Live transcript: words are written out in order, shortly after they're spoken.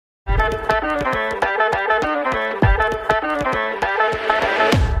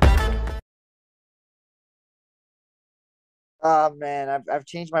Man, I've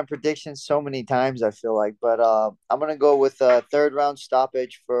changed my predictions so many times, I feel like, but I'm gonna go with third round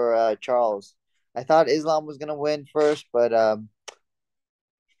stoppage for Charles. I thought Islam was gonna win first, but I'm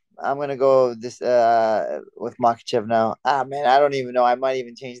gonna go this with Makachev now. Man, I don't even know. I might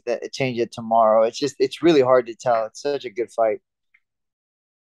even change it tomorrow. It's really hard to tell. It's such a good fight.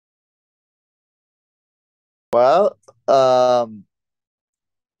 Well, um,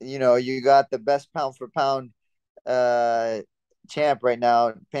 you got the best pound for pound uh champ right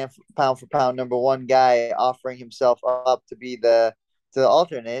now, pound for pound number one guy offering himself up to be the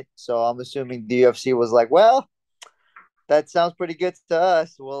alternate. So I'm assuming the UFC was like, well, that sounds pretty good to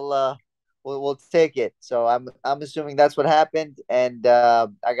us. We'll take it. So I'm assuming that's what happened, and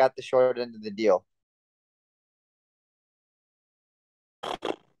I got the short end of the deal.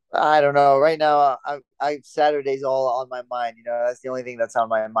 I don't know. Right now, I Saturday's all on my mind. That's the only thing that's on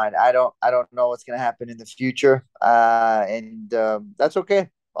my mind. I don't know what's gonna happen in the future. And that's okay.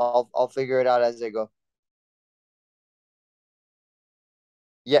 I'll figure it out as I go.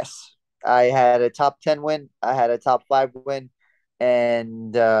 Yes, I had a top 10 win. I had a top five win,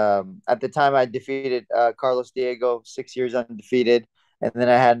 and at the time I defeated Carlos Diego, 6 years undefeated, and then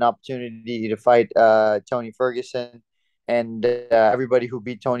I had an opportunity to fight Tony Ferguson, and everybody who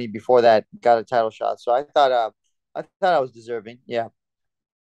beat Tony before that got a title shot. So I thought I was deserving. Yeah.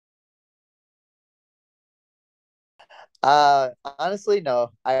 Honestly,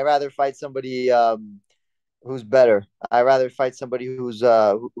 no. I rather fight somebody who's better. I rather fight somebody who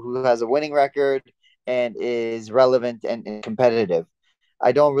has a winning record and is relevant and competitive.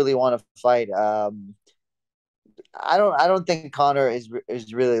 I don't really want to fight. I don't think Connor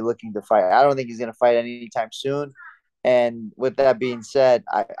is really looking to fight. I don't think he's going to fight anytime soon. And with that being said,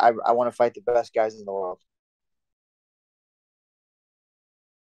 I want to fight the best guys in the world.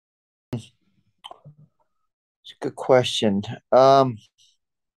 It's a good question.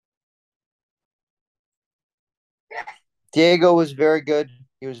 Diego was very good.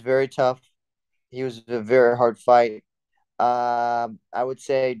 He was very tough. He was a very hard fight. I would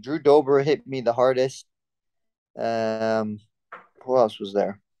say Drew Dober hit me the hardest. Um, who else was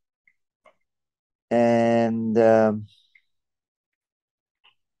there? And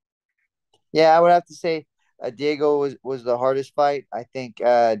yeah, I would have to say Diego was the hardest fight. I think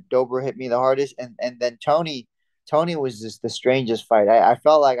Dober hit me the hardest, and then Tony was just the strangest fight. I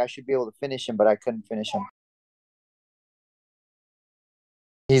felt like I should be able to finish him, but I couldn't finish him.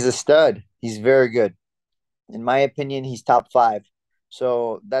 He's a stud. He's very good. In my opinion, he's top five.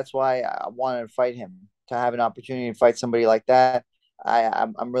 So that's why I wanted to fight him to have an opportunity to fight somebody like that.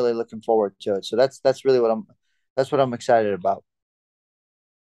 I'm really looking forward to it. So that's really what I'm excited about.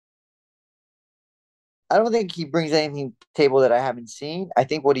 I don't think he brings anything to the table that I haven't seen. I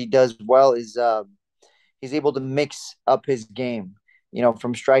think what he does well is he's able to mix up his game.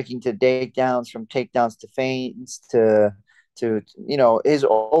 From striking to takedowns, from takedowns to feints to his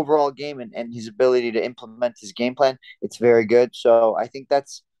overall game and his ability to implement his game plan. It's very good. So I think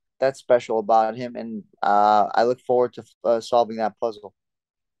that's special about him, and I look forward to solving that puzzle.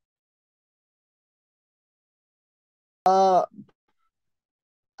 Uh,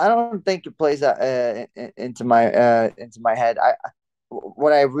 I don't think it plays into my head.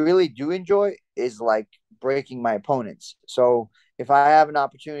 What I really do enjoy is like breaking my opponents. So if I have an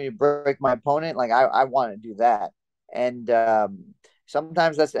opportunity to break my opponent, like I want to do that. And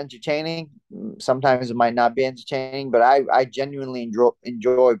sometimes that's entertaining. Sometimes it might not be entertaining, but I genuinely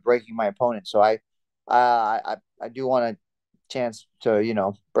enjoy breaking my opponent. So I do want a chance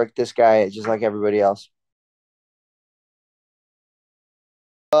to break this guy just like everybody else.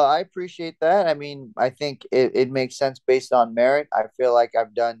 I appreciate that. I mean, I think it makes sense based on merit. I feel like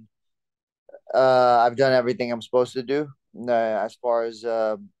I've done everything I'm supposed to do as far as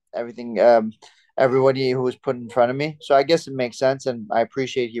everything everybody who was put in front of me. So I guess it makes sense, and I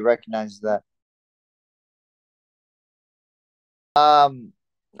appreciate he recognizes that. Um,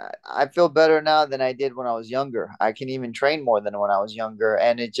 I feel better now than I did when I was younger. I can even train more than when I was younger,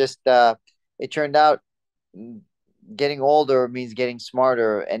 and it turned out mm, getting older means getting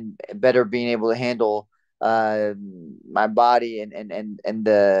smarter and better being able to handle my body and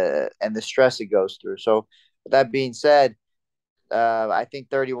the stress it goes through. So with that being said, I think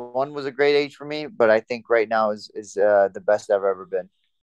 31 was a great age for me, but I think right now is the best I've ever been.